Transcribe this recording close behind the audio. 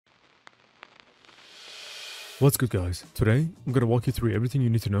What's good guys? Today, I'm going to walk you through everything you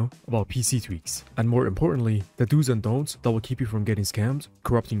need to know about PC tweaks, and more importantly, the do's and don'ts that will keep you from getting scammed,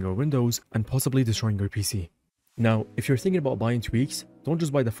 corrupting your Windows, and possibly destroying your PC. Now, if you're thinking about buying tweaks, don't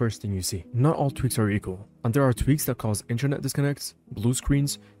just buy the first thing you see. Not all tweaks are equal, and there are tweaks that cause internet disconnects, blue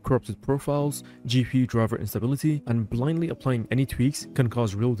screens, corrupted profiles, GPU driver instability, and blindly applying any tweaks can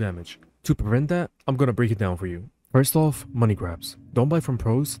cause real damage. To prevent that, I'm going to break it down for you. First off, money grabs. Don't buy from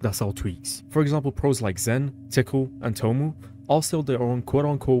pros that sell tweaks. For example, pros like Zen, Tickle, and Tomu all sell their own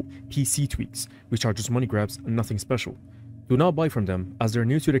quote-unquote PC tweaks, which are just money grabs and nothing special. Do not buy from them as they're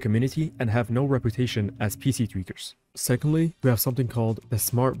new to the community and have no reputation as PC tweakers. Secondly, we have something called the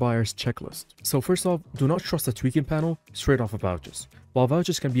Smart Buyer's Checklist. So first off, do not trust the tweaking panel straight off of vouchers. While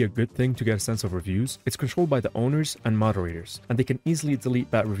vouchers can be a good thing to get a sense of reviews, it's controlled by the owners and moderators, and they can easily delete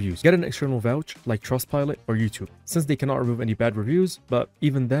bad reviews. Get an external vouch like Trustpilot or YouTube, since they cannot remove any bad reviews, but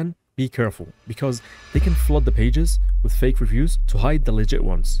even then, be careful, because they can flood the pages with fake reviews to hide the legit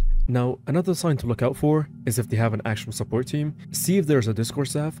ones. Now, another sign to look out for is if they have an actual support team. See if there's a Discord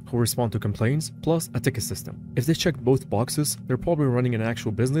staff who respond to complaints, plus a ticket system. If they check both boxes, they're probably running an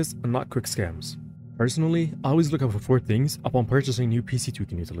actual business and not quick scams. Personally, I always look out for 4 things upon purchasing new PC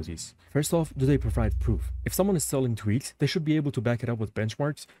tweaking utilities. First off, do they provide proof? If someone is selling tweaks, they should be able to back it up with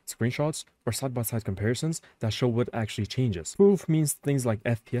benchmarks, screenshots, or side-by-side comparisons that show what actually changes. Proof means things like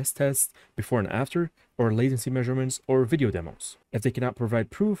FPS tests, before and after, or latency measurements, or video demos. If they cannot provide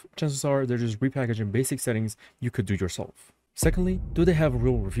proof, chances are they're just repackaging basic settings you could do yourself. Secondly, do they have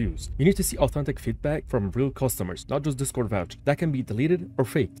real reviews? You need to see authentic feedback from real customers, not just Discord vouch that can be deleted or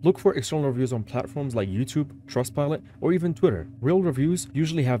faked. Look for external reviews on platforms like YouTube, Trustpilot, or even Twitter. Real reviews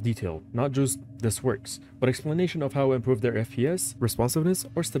usually have detail, not just "this works," but explanation of how to improve their FPS, responsiveness,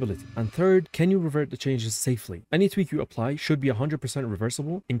 or stability. And third, can you revert the changes safely? Any tweak you apply should be 100%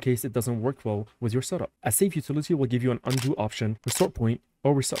 reversible in case it doesn't work well with your setup. A safe utility will give you an undo option, restore point,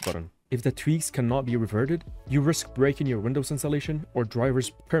 or reset button. If the tweaks cannot be reverted, you risk breaking your Windows installation or drivers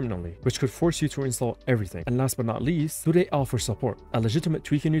permanently, which could force you to install everything. And last but not least, do they offer support? A legitimate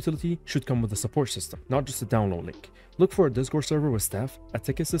tweaking utility should come with a support system, not just a download link. Look for a Discord server with staff, a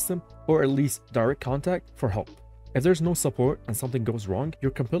ticket system, or at least direct contact for help. If there's no support and something goes wrong,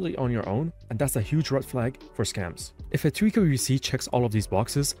 you're completely on your own, and that's a huge red flag for scams. If a tweaker you see checks all of these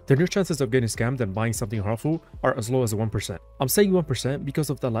boxes, then your chances of getting scammed and buying something harmful are as low as 1%. I'm saying 1% because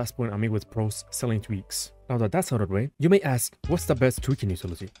of the last point I made with pros selling tweaks. Now that that's out of the way, you may ask, what's the best tweaking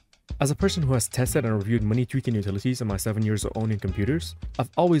utility? As a person who has tested and reviewed many tweaking utilities in my 7 years of owning computers, I've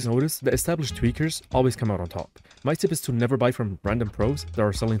always noticed that established tweakers always come out on top. My tip is to never buy from random pros that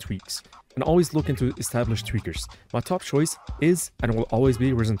are selling tweaks, and always look into established tweakers. My top choice is and will always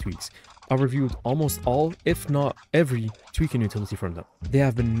be Risxn Tweaks. I've reviewed almost all, if not every, tweaking utility from them. They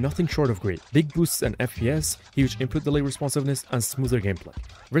have been nothing short of great. Big boosts in FPS, huge input delay responsiveness, and smoother gameplay.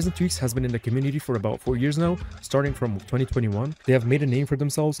 Risxn Tweaks has been in the community for about 4 years now, starting from 2021. They have made a name for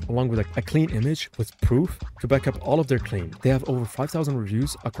themselves along with a clean image with proof to back up all of their claims. They have over 5,000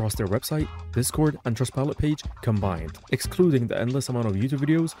 reviews across their website, Discord, and Trustpilot page combined, excluding the endless amount of YouTube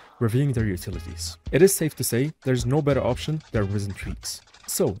videos reviewing their utilities. It is safe to say there's no better option than Risxn Tweaks.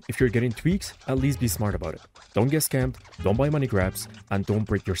 So, if you're getting tweaks, at least be smart about it. Don't get scammed, don't buy money grabs, and don't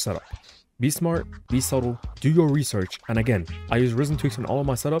break your setup. Be smart, be subtle, do your research, and again, I use Risxn Tweaks on all of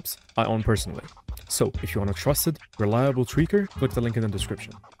my setups I own personally. So, if you want a trusted, reliable tweaker, click the link in the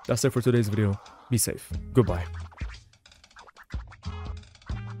description. That's it for today's video. Be safe. Goodbye.